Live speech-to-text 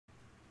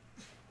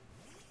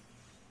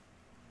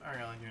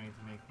do need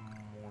to make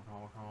more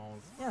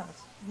Pokéballs.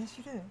 Yes, yes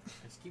you do.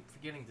 I just keep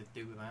forgetting to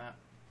do that.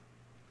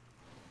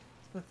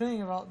 The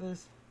thing about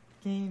this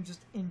game,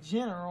 just in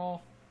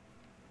general.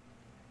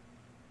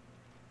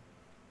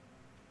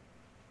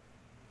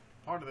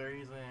 Part of the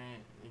reason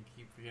I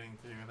keep forgetting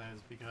to do that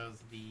is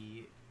because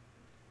the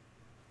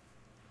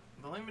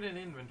limited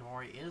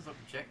inventory is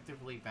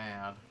objectively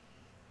bad.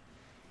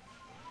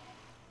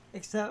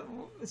 Except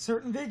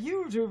certain big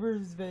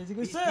YouTubers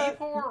basically These said.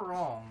 people are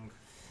wrong.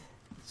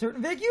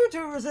 Certain big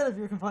YouTubers said if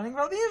you're complaining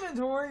about the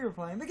inventory, you're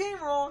playing the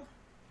game wrong.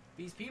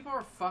 These people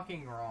are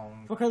fucking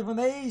wrong. Because when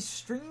they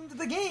streamed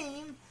the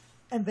game,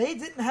 and they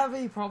didn't have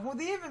a problem with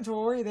the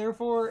inventory,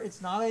 therefore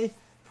it's not a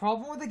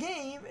problem with the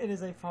game, it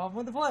is a problem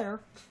with the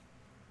player.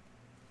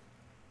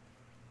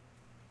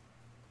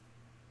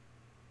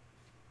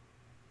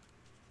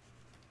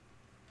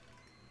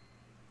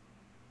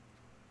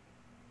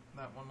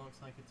 That one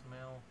looks like it's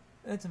male.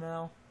 It's a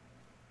male.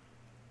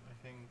 I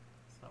think,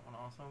 is that one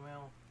also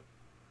male?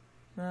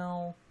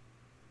 Male.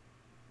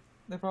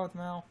 They're both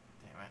male.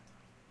 Damn it.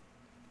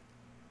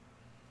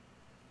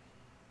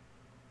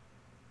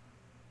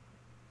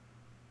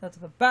 That's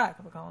the back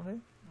of a combi.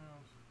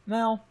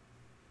 Male.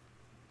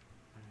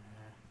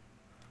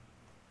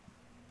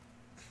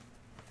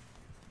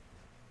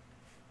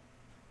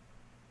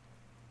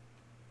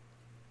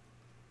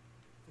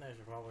 I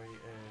should probably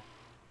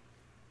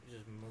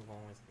just move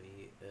on with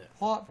the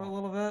Plot for a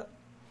little bit.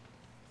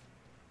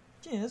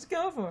 Just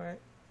go for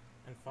it.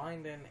 and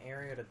find an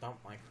area to dump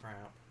my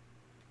crap.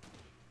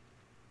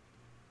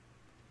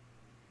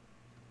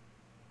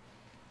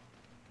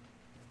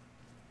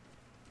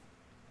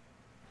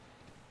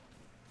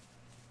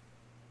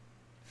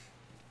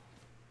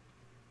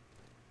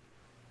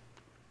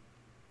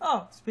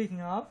 Oh,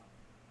 speaking of.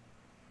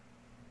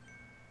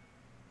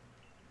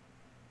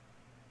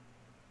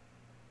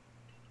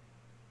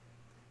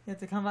 You have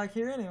to come back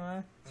here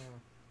anyway.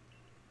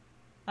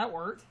 That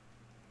worked.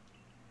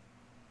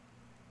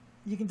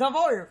 You can dump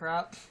all your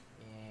crap.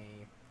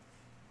 Yay.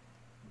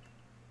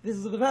 This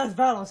is the best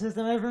battle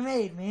system ever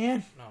made,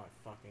 man. No, it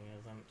fucking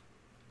isn't.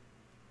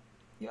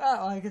 You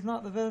act like it's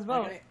not the best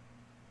battle. Okay.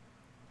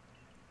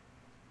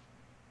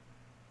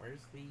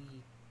 Where's the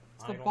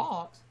It's the idol?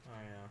 box. Oh,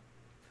 yeah.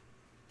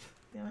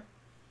 Damn it.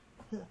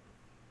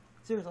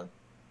 Seriously.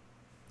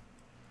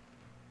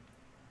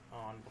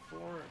 On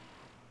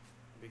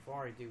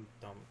before I do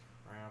dump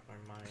crap,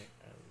 I might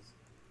as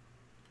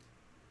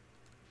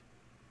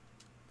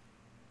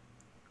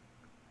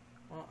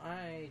well.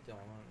 I don't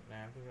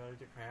have to go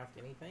to craft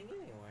anything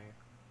anyway.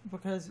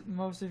 Because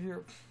most of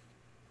your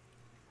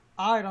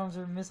items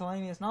are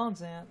miscellaneous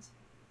nonsense.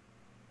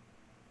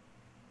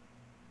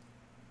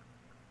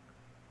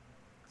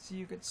 So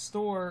you could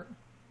store.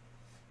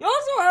 You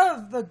also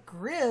have the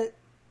grit.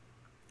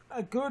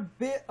 A good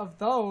bit of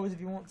those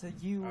if you want to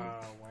use.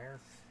 Where?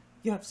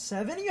 You have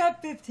 7, you have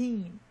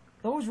 15.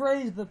 Those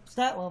raise the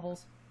stat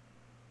levels.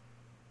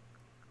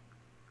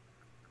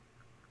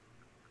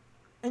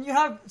 And you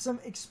have some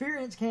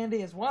experience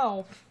candy as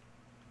well.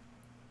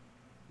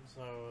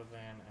 So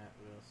then at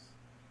this,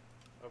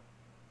 oh,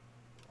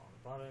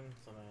 wrong button.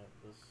 So then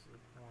at this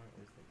point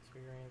is the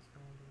experience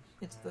numbers.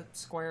 It's the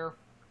square.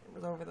 It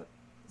was over the.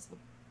 It's the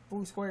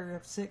blue square. You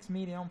have 6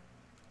 medium.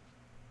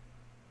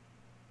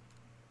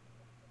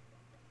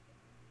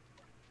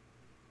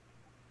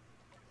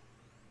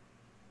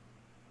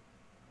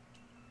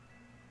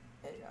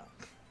 There you go.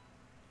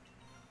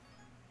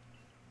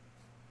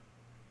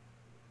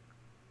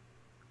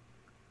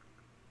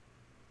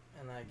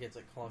 And that gets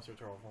it closer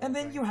to a whole And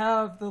then thing. you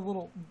have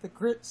the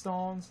grit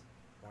stones.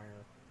 Where?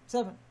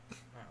 7. Oh.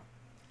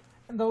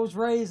 And those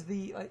raise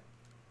the,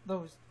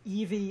 those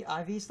EV,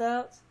 IV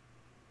stats.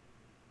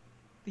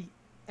 The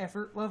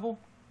effort level.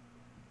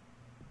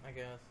 I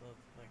guess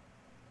that's like.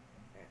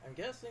 I'm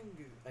guessing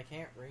I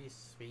can't raise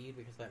speed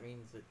because that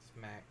means it's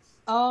max.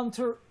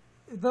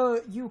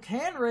 You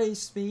can raise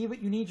speed,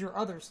 but you need your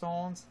other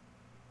stones.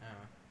 Oh.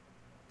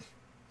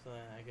 So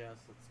then I guess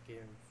let's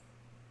give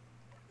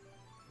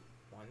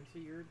 1 to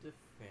your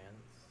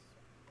defense,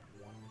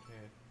 1 to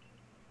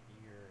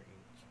your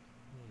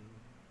HP.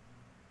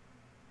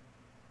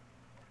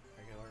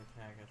 Regular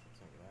attack, I should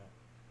think that.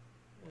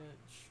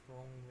 It's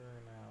stronger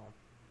now.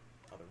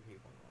 Other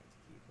people I'm going to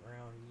keep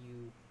around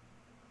you.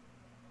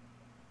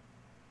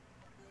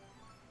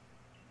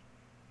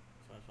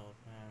 Special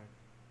attack.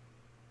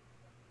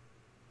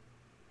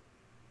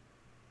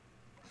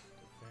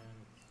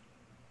 Defense.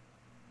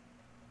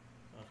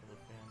 Special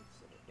defense,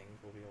 so that things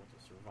will be able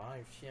to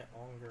survive shit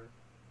longer.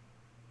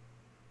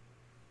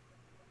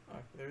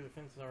 Oh, their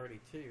defense is already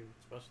 2.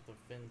 Special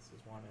defense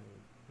is 1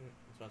 and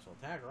special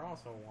attack are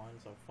also 1,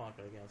 so fuck,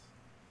 I guess.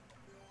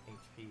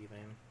 HP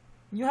then.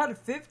 You had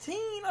 15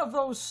 of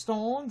those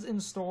stones in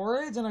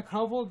storage and a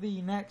couple of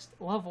the next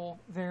level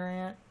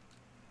variant.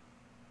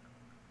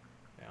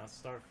 Yeah, let's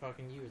start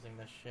fucking using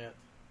this shit.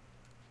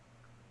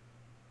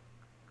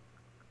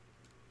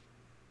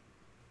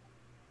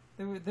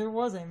 There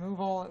was a move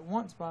all at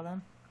once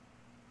button,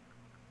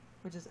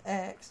 which is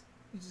X.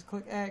 You just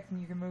click X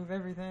and you can move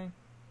everything.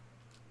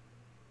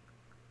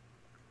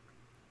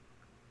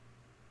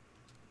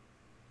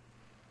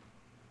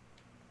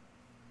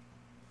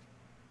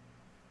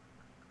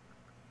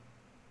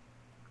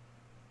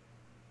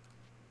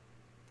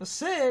 The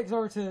 6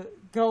 are to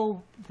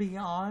go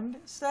beyond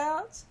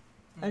stats,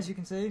 as you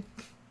can see.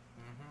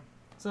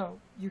 So,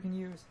 you can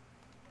use.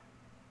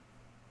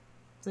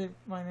 See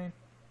what I mean?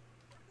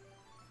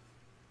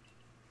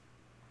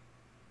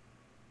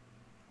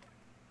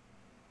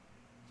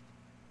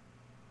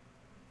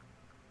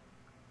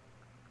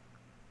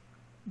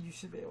 You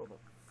should be able to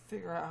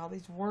figure out how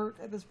these work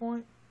at this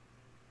point.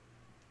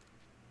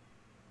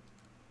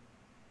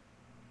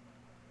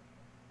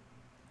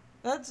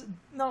 That's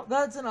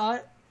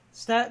an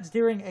stats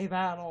during a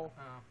battle.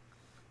 Oh.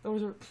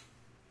 Those are.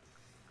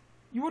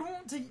 You would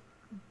want to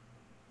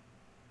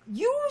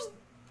use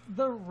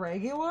the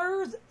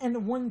regulars,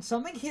 and when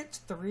something hits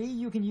 3,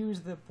 you can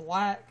use the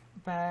black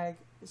bag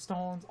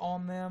stones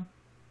on them.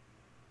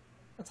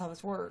 That's how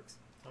this works.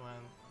 So then,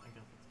 I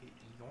guess let's get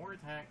your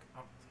attack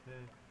up to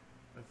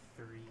a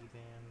 3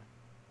 then.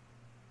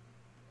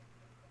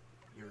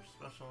 Your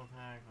special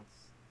attack,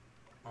 let's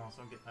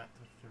also get that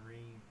to 3.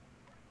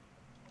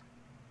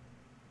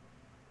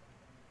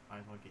 Might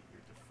as well get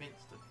your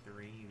defense to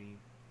 3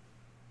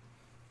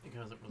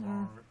 because it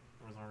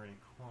was already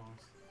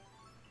close.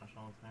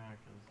 Special attack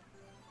is...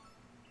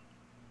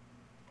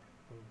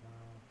 Oh wow.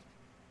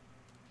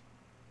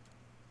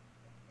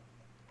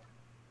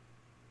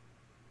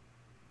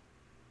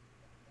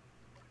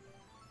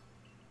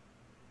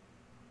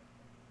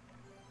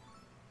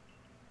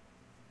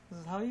 This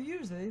is how you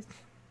use these.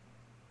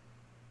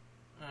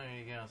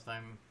 I guess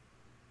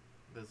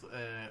there's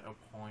a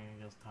point,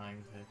 I guess,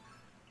 time to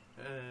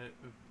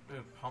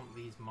pump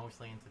these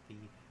mostly into the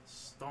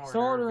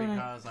starter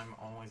because I'm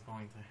always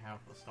going to have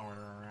the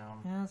starter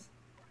around. Yes.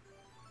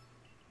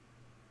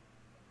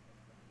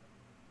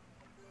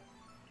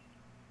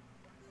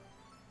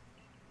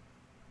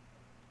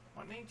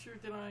 What nature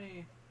did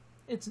I...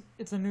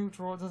 It's a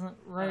neutral, it doesn't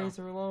raise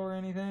or lower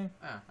anything.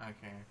 Ah,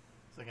 okay.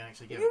 So I can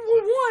actually give You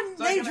it...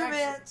 won! Nature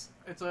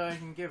I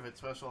can give it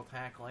special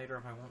attack later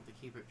if I want to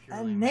keep it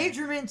purely... And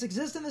nature mints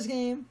exist in this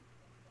game.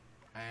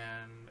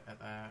 And at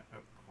that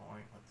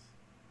point, let's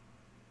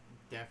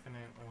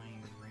definitely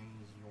raise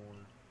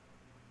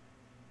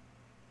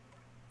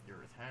your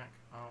attack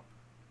up.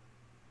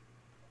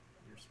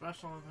 Your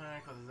special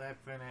attack, because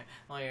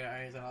definitely,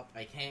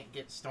 I can't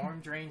get Storm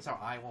Drain, so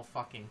I will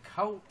fucking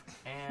cope,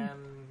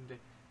 and...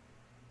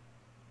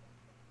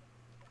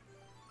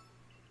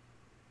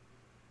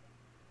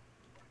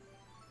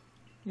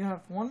 You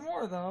have one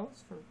more of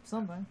those for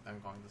something.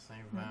 I'm going to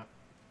save that.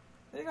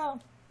 There you go.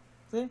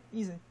 See?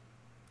 Easy.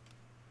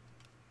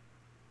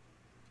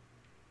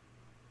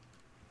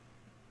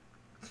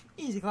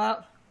 Easy,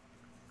 Cloud.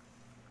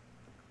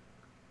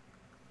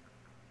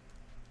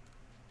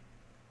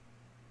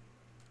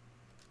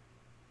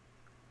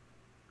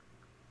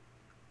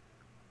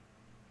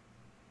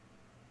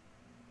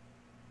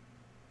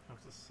 I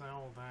have to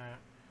sell that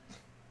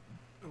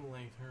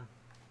later.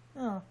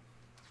 Oh.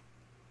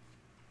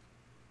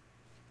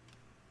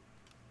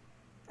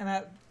 And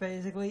that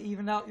basically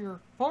evened out your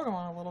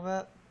Pokemon a little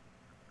bit.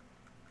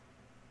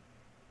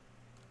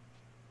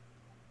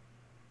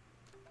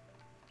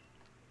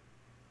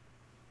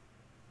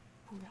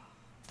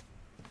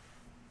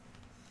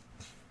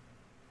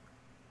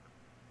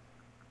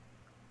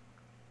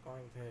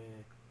 Going to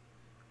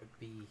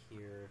be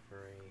here for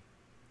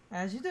a...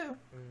 As you do. Yeah,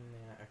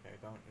 okay,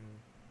 don't need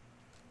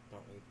to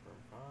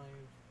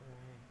revive for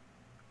a...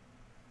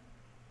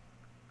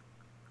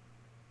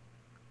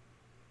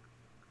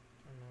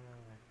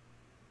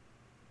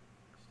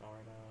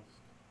 Stardust.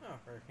 Oh,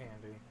 for a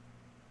candy.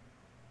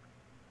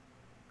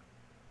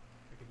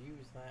 I could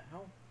use that.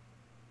 How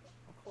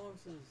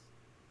close is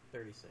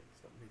 36?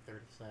 That would be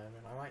 37.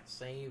 I might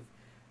save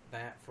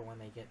that for when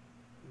they get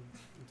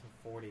to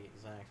 40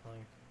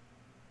 exactly.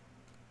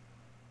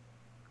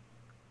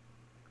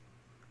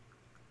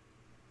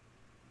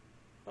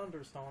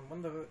 Thunderstorm.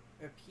 When the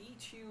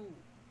Pichu...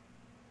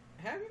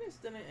 Happiness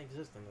didn't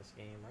exist in this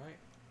game, right?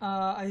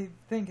 I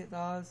think it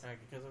does. Okay,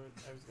 because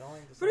I was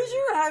going to say... Pretty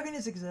sure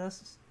happiness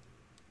exists.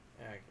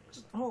 Okay.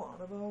 Just hold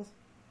on, Bells.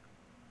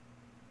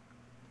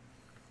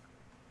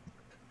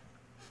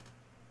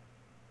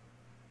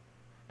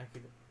 I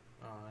could...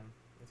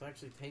 let's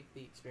actually take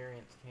the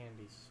experience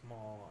candy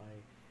small.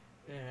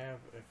 I have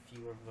a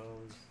few of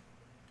those.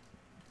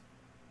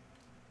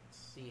 Let's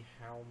see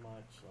how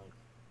much, like,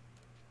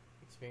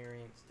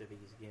 experience do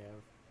these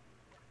give.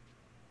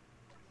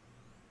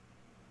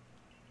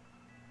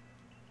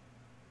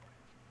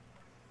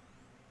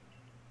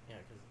 Yeah,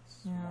 because it's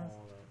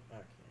small.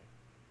 Okay.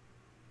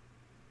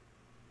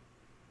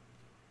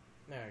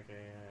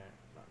 Okay,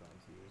 not going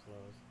to use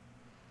those.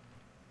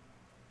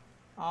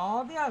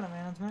 All the item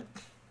management.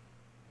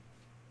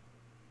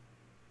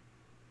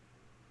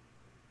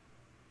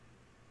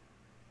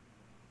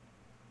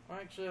 Well,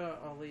 actually,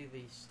 I'll leave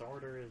the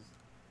starter is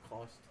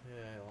close to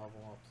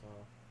level up, so...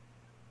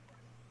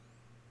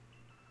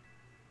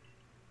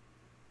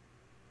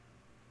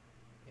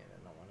 Yeah,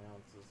 no one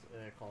else is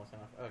close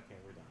enough. Okay,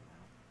 we're done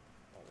now.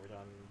 Well, we're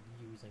done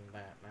using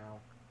that now.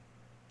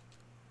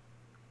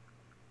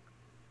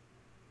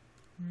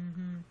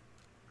 Mm-hmm.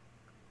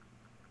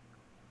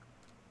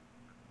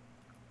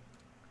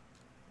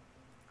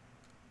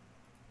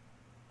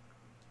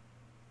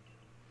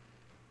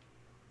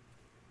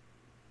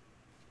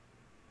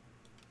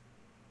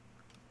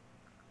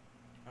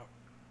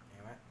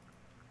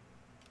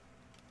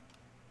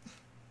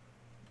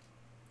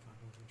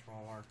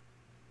 before.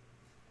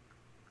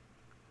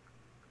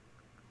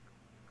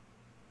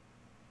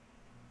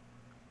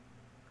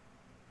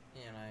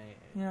 And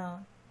Yeah.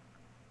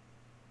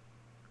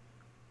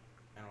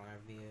 I don't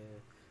have the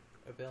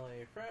ability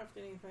to craft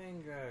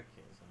anything. Okay,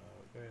 so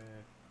let's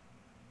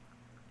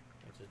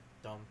just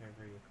dump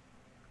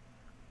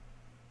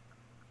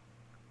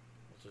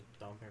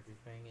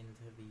everything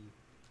into the.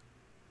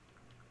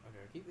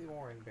 Okay, keep the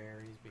orange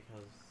berries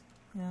because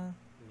Yeah.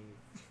 we need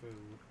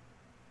food.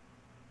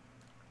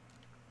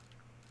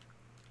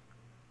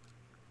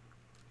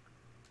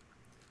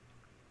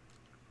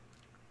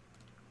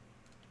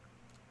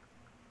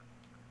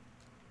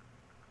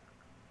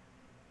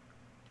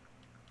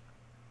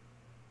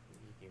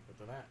 You keep it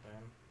to that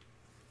then.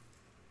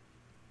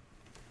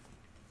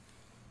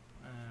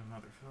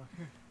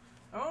 Motherfucker.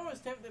 I'm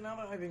almost tempted now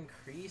that I've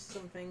increased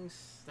some things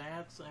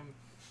stats. I'm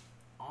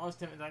almost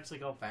tempted to actually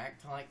go back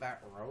to like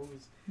that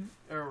Rose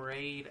or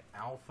Raid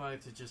Alpha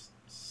to just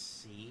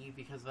see,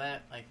 because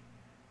that, like,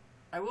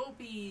 I will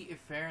be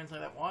fair and say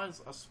that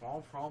was a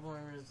small problem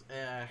I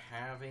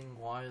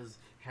was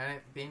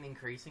hadn't been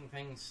increasing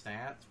things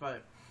stats,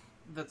 but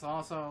that's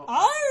also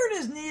Iron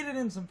is needed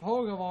in some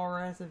Pokeball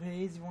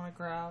recipes you want to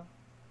grab.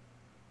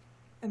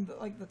 And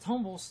like the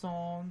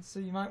tumblestones, so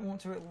you might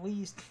want to at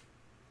least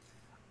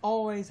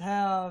always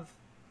have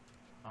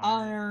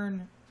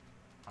iron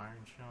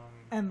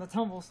chunk, and the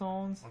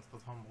tumblestones. What's the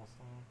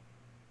tumblestone?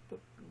 The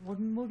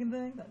wooden looking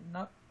thing? That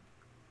nut.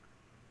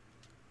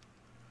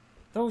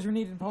 Those are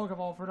needed in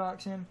Pokeball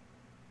production.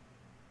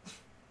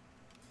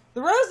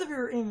 The rest of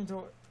your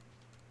inventory.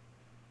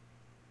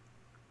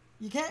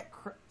 You can't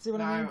see what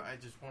I mean? I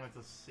just wanted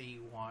to see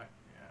what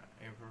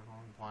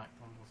Evergreen Black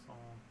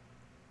Tumblestone.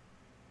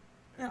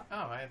 Yeah.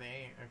 Oh, I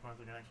think I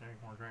can actually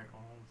make more Great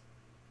Balls.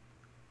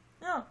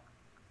 Yeah,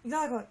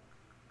 exactly.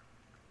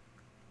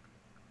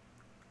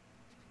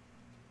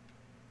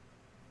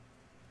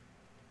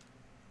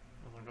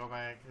 I'll go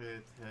back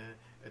to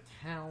a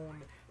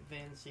town,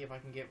 then see if I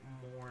can get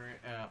more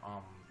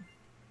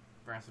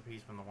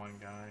recipes from the one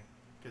guy.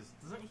 Because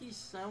doesn't he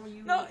sell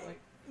you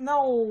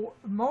No,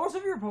 most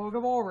of your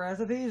Pokeball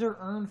recipes are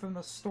earned from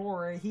the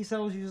story. He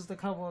sells you just a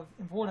couple of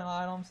important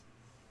items.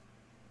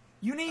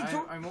 You need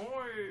to. I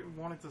more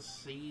wanted to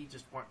see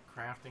just what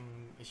crafting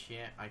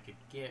shit I could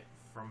get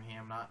from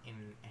him, not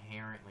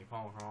inherently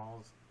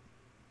Pokeballs.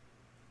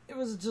 It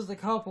was just a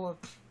couple of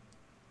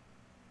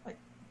like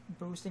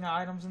boosting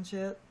items and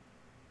shit.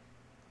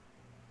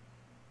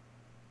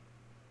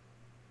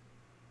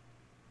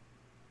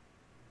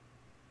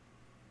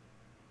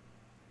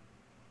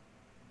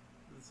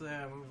 This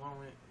moves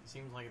on. It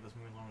seems like this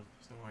moves on with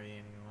the story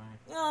anyway.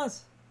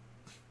 Yes.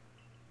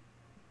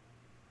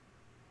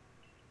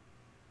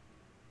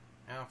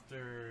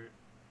 After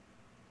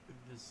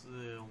this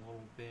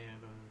little bit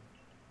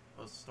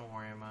of a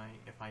story,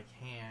 if I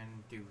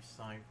can do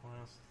side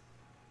quests.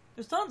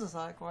 There's tons of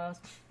side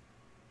quests.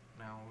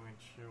 Now,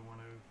 which one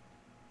of...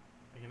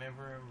 I can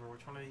never remember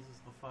which one of these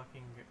is the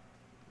fucking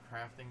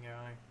crafting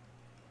guy.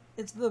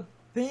 It's the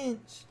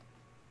bench.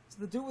 It's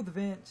the dude with the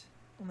bench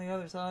on the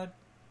other side.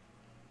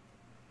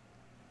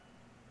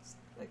 It's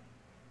like,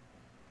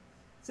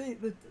 see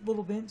the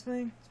little bench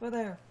thing? It's right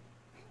there.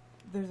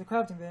 There's a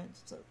crafting bench.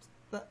 So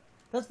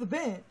that's the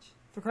bench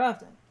for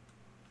crafting.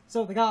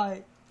 So the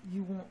guy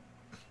you want.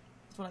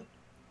 That's what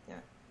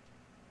yeah.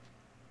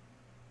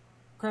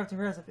 Crafting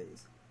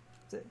recipes.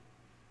 See.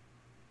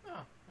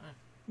 Oh,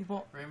 You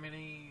bought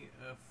remedy,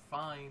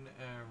 fine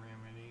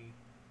remedy.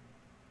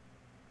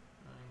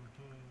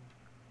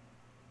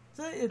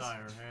 See, it's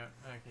Dire hat.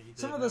 Okay, you did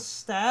some of the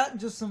stat,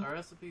 just some. A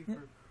recipe yeah.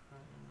 for.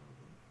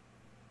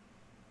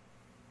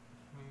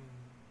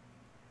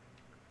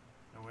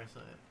 I wish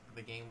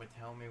the game would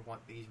tell me what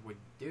these would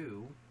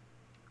do.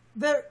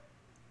 They're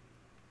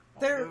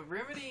The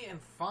remedy and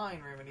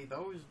fine remedy,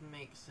 those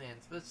make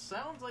sense. This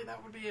sounds like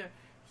that would be a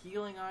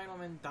healing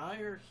item and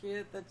dire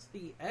hit. That's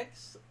the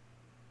X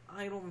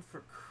item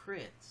for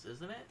crits,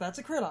 isn't it? That's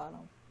a crit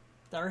item.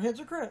 Dire hits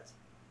are crits.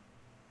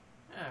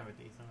 I have a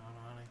decent amount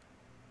of money.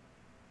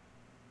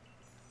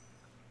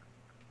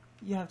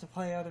 You have to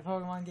play other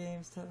Pokemon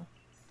games to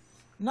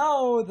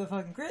know the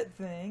fucking crit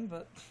thing,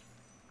 but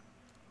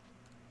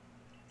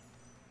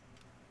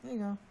there you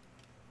go.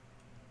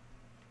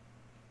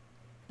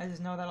 I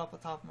just know that off the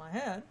top of my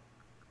head.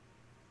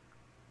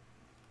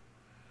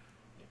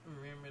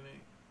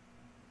 Remedy.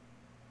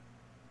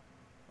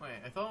 Wait,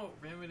 I thought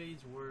remedies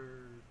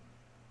were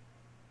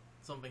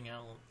something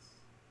else.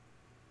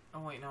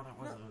 Oh wait, no,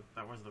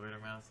 that was the bitter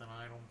medicine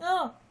item.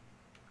 No.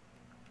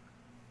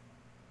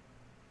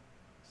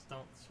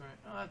 Don't swear.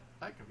 Oh,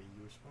 that could be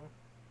useful.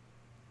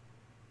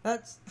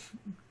 That's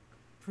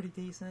pretty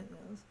decent,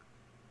 yes.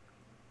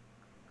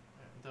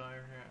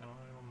 Dire hit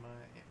item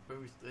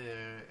boost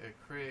a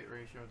crit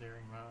ratio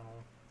during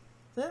battle.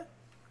 That's it.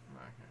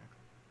 Okay.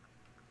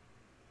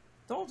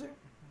 Told you.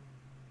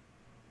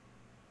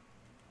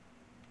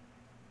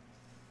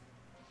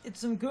 It's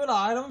some good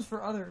items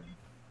for other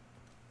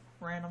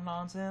random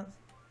nonsense.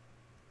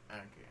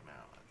 Okay,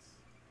 now let's.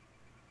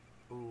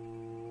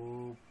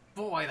 Ooh.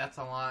 boy, that's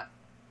a lot.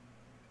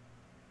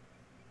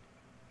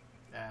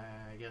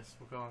 I guess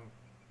we'll go in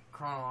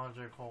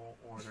chronological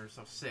order.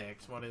 So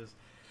 6. What is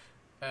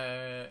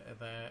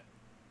that?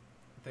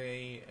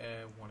 They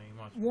want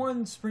a mushroom.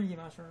 1 springy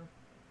mushroom.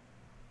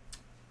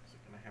 So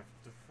gonna have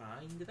to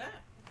find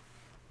that.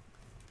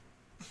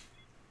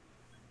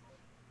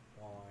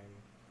 While I'm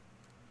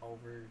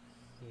over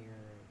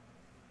here.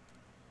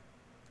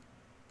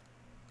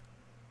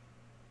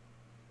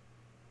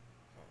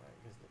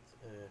 Because it's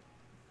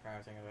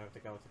crafting, I have to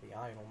go to the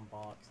item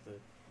box to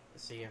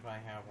see if I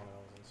have one of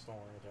those in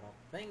storage. I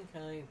don't think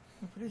I.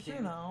 I'm pretty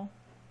sure now.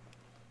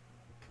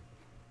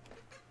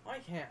 Why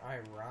can't I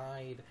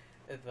ride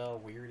the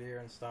weird ear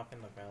and stuff in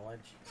the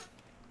village?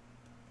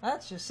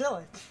 That's just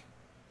silly.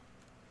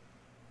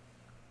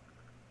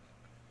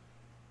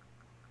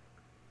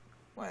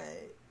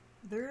 Wait,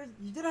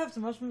 you did have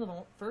some mushrooms on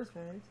the first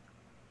page.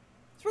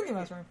 Springy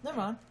mushroom. Never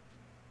mind.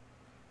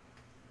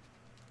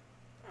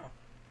 Oh.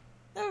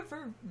 Never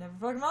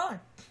fucking mind.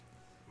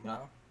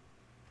 No.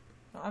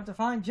 Don't have to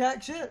find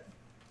jack shit.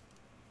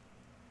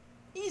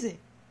 Easy.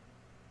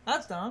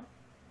 That's done.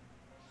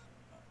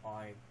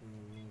 I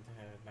need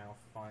to now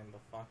find the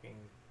fucking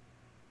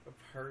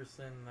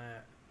person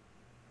that.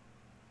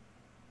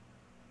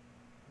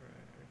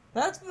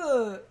 That's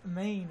the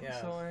main Yeah,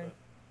 story.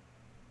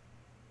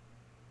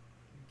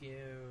 Give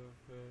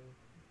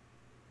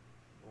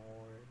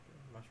Lord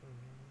mushroom.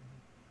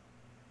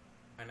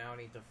 I now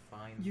need to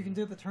find. You can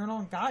do the turn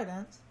on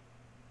guidance.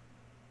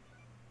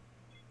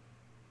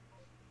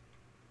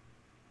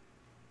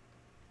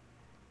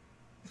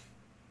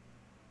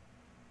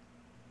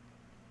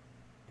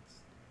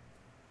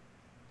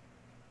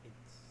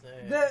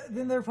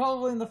 Then they're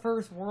probably in the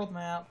first world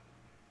map.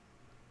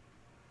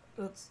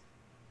 That's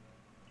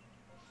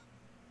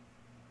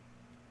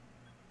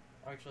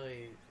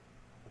actually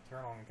the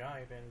turn on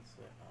guidance.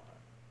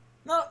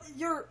 no,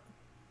 you're.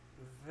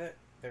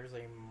 There's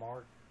a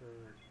marker.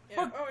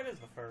 Yeah. Look. Oh, it is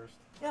the first.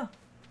 Yeah,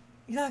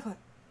 exactly.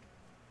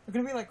 They're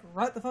gonna be like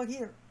right the fuck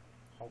here.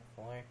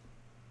 Hopefully.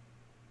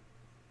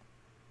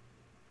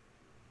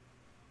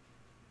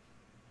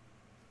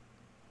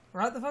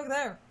 Right the fuck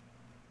there.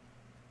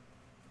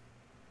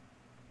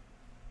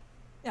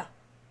 Yeah.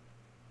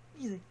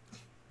 Easy.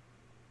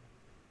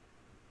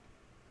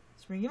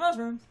 Springy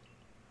mushrooms.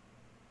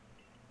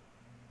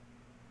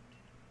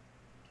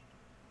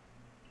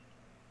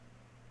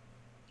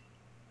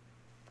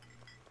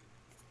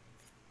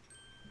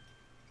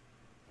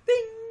 Bing!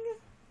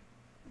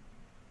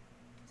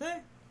 See?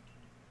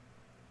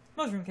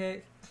 Mushroom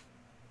cake.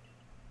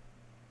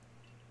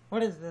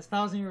 What is this?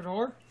 1,000-year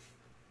door?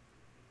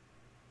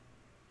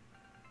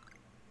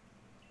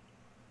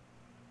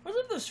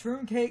 Wasn't the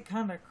shroom cake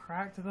kind of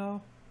cracked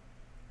though?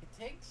 It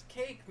takes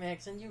cake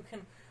mix, and you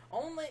can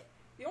only.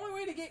 The only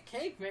way to get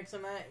cake mix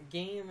in that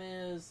game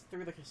is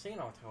through the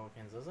casino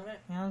tokens, isn't it?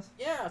 Yes.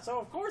 Yeah, so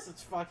of course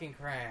it's fucking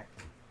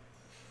cracked.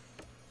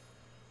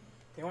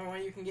 The only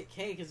way you can get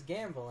cake is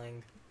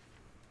gambling.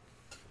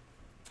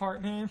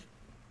 Part name.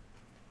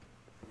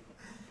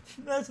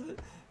 That's the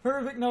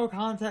perfect no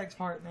context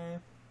part name.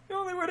 The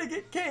only way to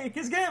get cake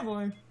is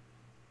gambling.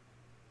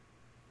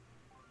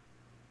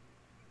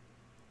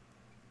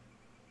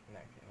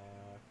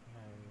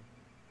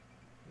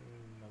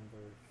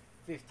 Number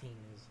 15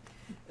 is...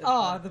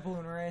 The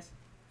balloon race.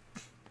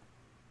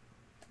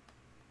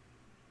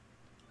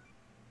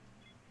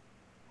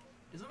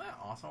 Isn't that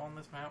also on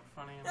this map,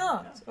 funny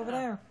Yeah, enough? it's over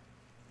there.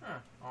 Huh.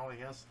 Well, I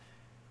guess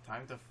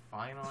time to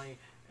finally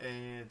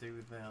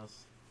do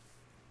this.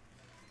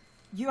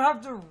 You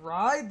have to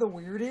ride the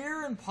weird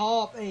ear and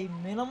pop a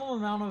minimum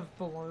amount of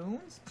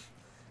balloons.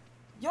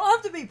 You don't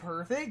have to be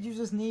perfect, you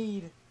just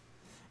need...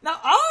 Now,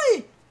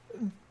 I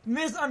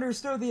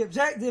misunderstood the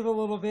objective a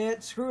little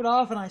bit, screwed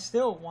off, and I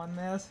still won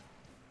this.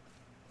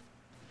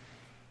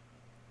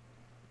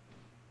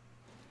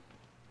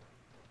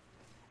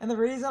 And the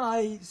reason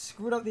I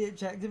screwed up the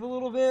objective a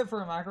little bit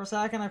for a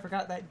microsecond, I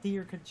forgot that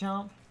deer could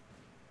jump.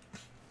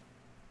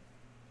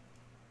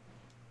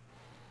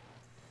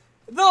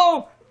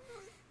 Though,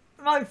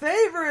 my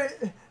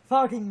favorite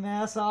fucking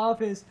mess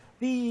up is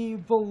the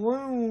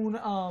balloon,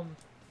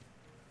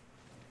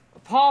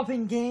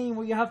 popping game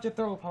where you have to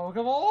throw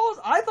Pokeballs.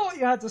 I thought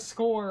you had to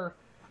score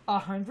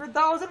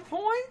 100,000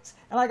 points,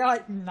 and I got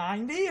like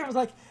 90. I was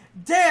like,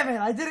 damn it,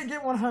 I didn't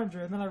get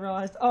 100. And then I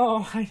realized,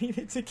 oh, I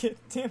needed to get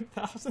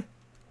 10,000.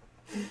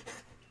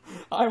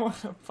 I want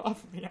to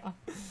puff me up.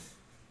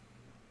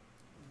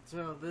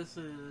 So this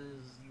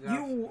is...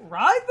 You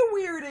ride the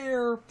weird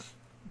ear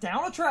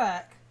down a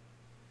track,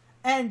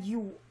 and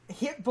you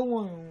hit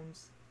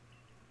balloons.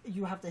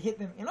 You have to hit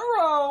them in a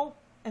row,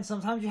 and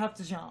sometimes you have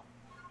to jump.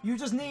 You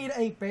just need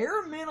a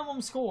bare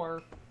minimum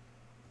score.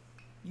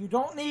 You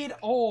don't need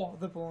all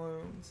the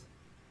balloons.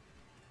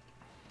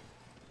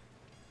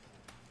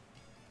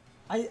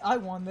 I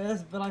won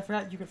this, but I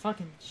forgot you could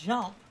fucking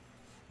jump.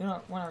 You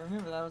know, when I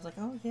remember that, I was like,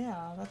 oh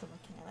yeah, that's a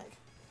mechanic.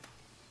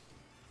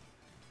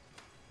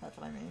 That's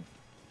what I mean.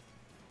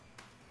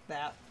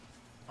 That.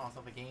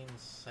 Also, the game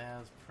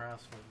says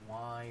press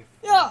Y.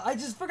 Yeah, I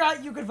just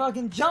forgot you could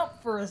fucking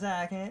jump for a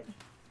second.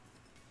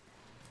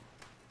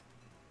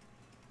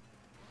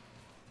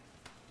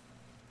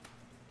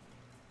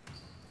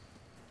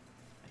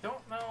 I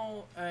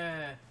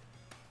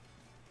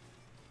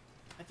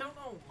don't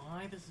know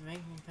why this is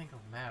making me think of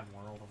Mad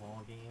World of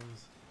all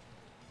games.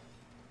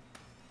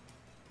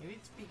 Maybe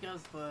it's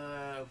because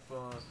the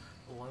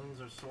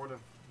balloons are sort of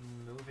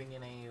moving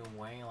in a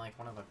way like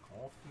one of the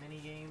golf mini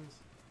games.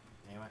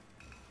 Anyway.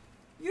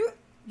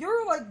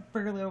 You're like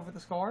barely over the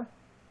score.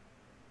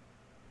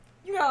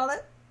 You got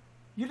it.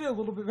 You did a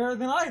little bit better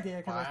than I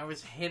did. Well, I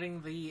was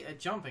hitting the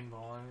jumping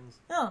balloons.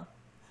 Yeah.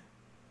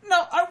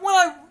 No, when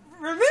I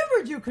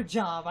remembered you could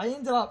jump, I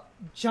ended up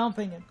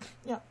jumping and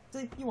yeah,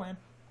 see, you win.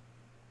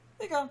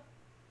 There you go.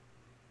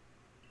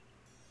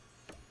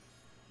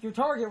 Your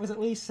target was at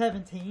least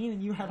 17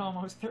 and you had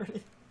almost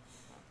 30.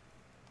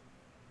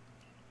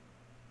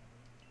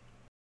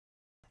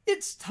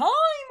 It's time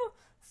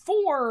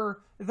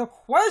for the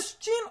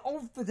question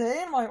of the day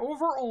and my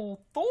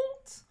overall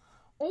thoughts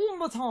on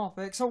the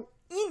topic. So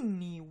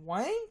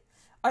anyway,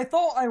 I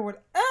thought I would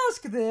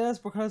ask this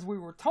because we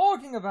were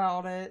talking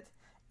about it,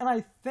 and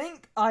I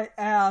think I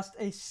asked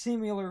a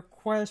similar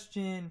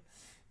question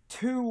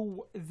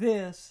to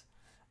this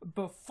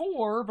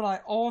before, but I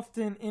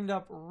often end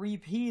up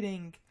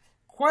repeating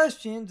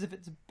questions if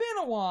it's been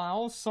a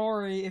while.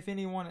 Sorry if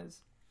anyone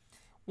is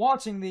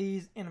watching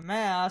these in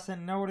mass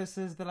and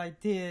notices that I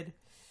did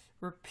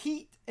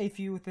repeat a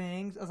few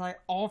things, as I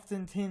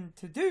often tend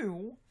to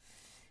do.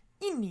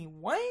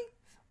 Anyway,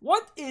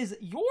 what is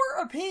your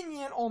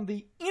opinion on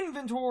the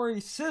inventory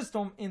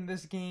system in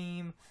this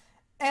game,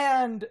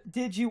 and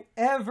did you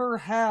ever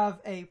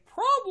have a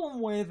problem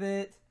with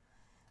it?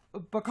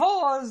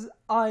 Because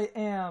I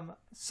am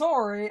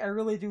sorry, I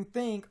really do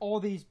think all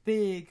these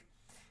big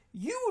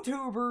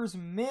YouTubers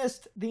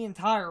missed the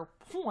entire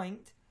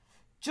point.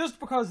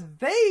 Just because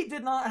they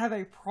did not have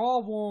a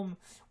problem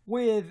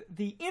with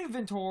the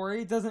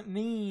inventory doesn't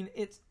mean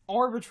it's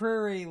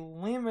arbitrary,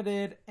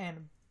 limited,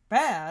 and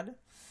bad.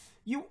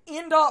 You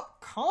end up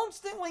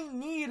constantly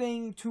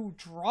needing to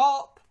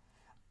drop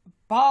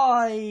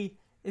by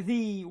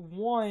the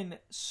one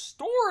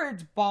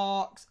storage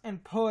box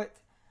and put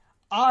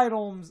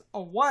items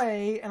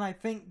away, and I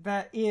think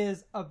that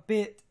is a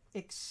bit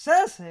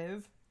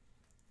excessive.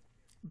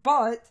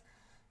 But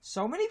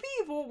so many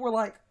people were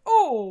like,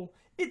 oh,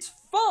 it's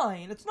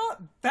fine, it's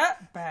not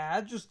that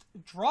bad, just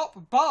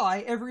drop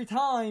by every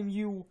time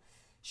you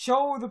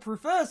show the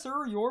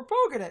professor your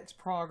Pokédex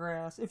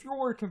progress. If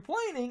you're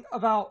complaining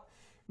about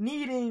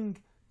needing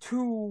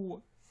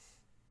to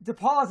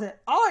deposit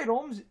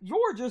items,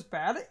 you're just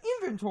bad at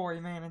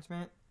inventory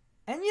management.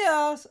 And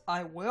yes,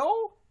 I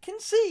will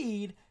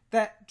concede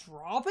that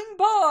dropping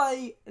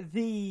by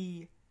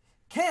the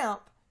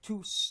camp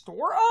to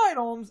store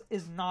items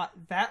is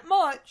not that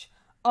much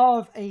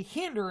of a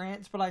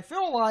hindrance, but I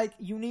feel like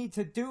you need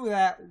to do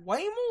that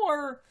way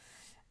more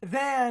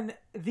than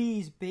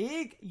these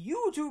big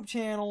YouTube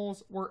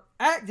channels were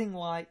acting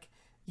like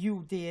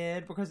you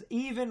did, because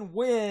even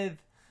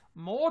with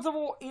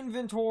multiple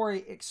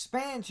inventory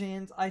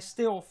expansions, I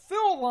still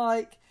feel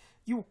like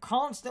you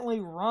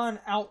constantly run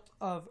out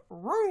of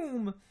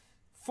room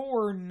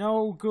for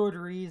no good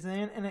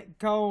reason, and it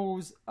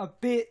goes a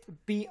bit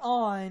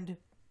beyond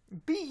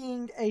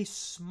being a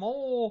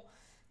small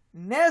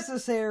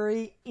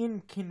necessary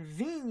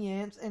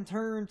inconvenience and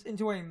turns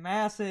into a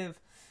massive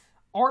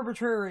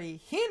arbitrary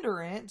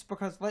hindrance,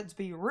 because let's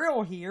be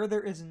real here,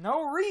 there is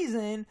no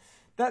reason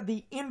that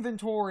the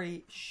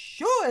inventory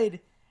should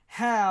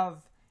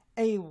have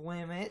a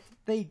limit.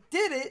 They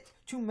did it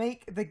to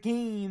make the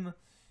game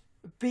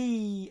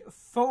be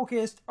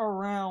focused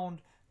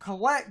around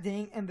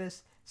collecting and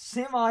this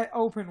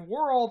semi-open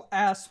world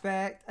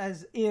aspect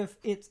as if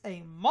it's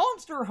a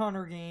Monster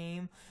Hunter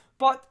game.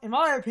 But in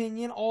my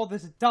opinion, all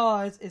this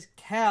does is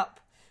cap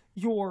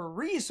your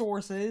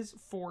resources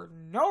for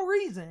no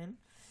reason,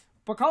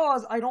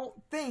 because I don't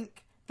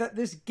think that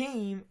this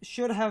game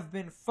should have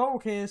been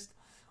focused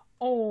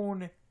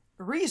on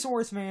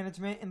resource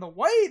management in the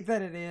way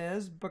that it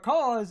is,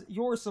 because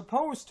you're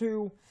supposed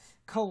to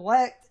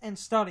collect and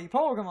study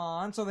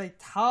Pokemon, so they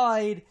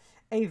tied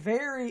a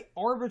very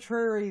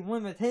arbitrary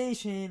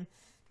limitation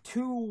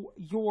to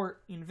your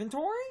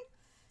inventory.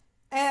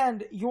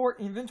 And your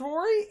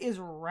inventory is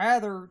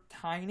rather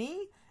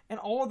tiny, and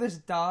all this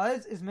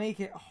does is make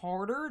it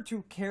harder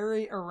to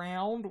carry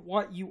around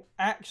what you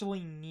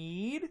actually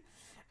need.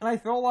 And I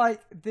feel like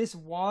this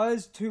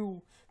was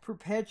to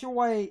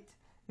perpetuate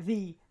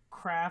the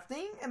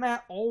crafting, and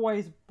that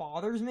always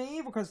bothers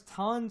me, because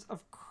tons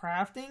of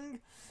crafting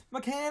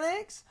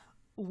mechanics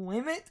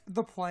limit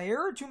the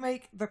player to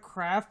make the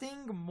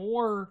crafting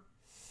more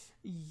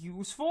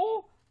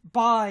useful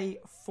by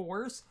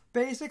force,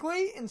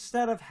 basically,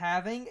 instead of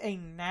having a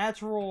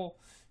natural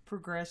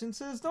progression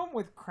system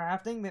with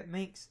crafting that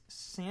makes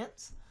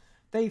sense.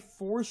 They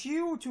force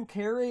you to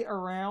carry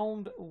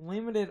around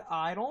limited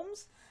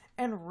items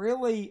and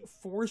really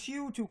force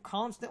you to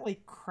constantly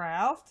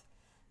craft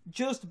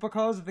just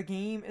because the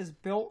game is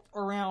built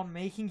around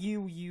making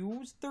you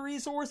use the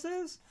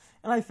resources,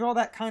 and I feel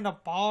that kind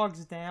of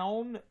bogs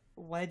down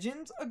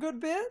Legends a good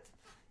bit.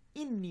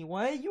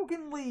 Anyway, you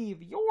can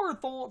leave your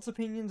thoughts,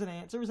 opinions, and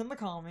answers in the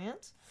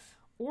comments,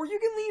 or you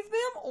can leave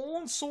them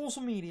on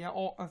social media.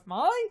 All of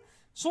my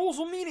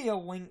social media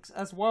links,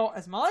 as well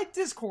as my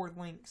Discord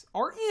links,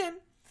 are in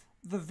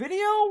the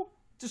video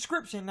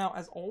description. Now,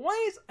 as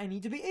always, I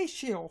need to be a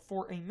shill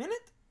for a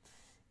minute.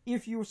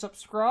 If you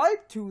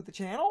subscribe to the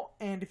channel,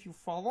 and if you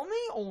follow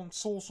me on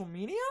social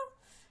media,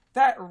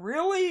 that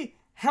really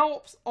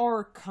helps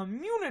our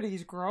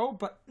communities grow.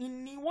 But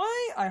anyway,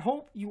 I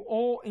hope you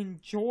all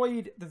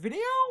enjoyed the video,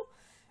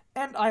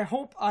 and I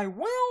hope I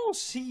will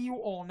see you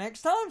all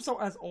next time. So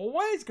as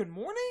always, good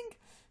morning,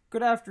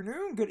 good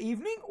afternoon, good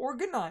evening, or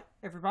good night,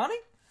 everybody.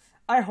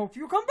 I hope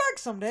you come back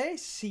someday.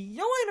 See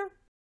you later.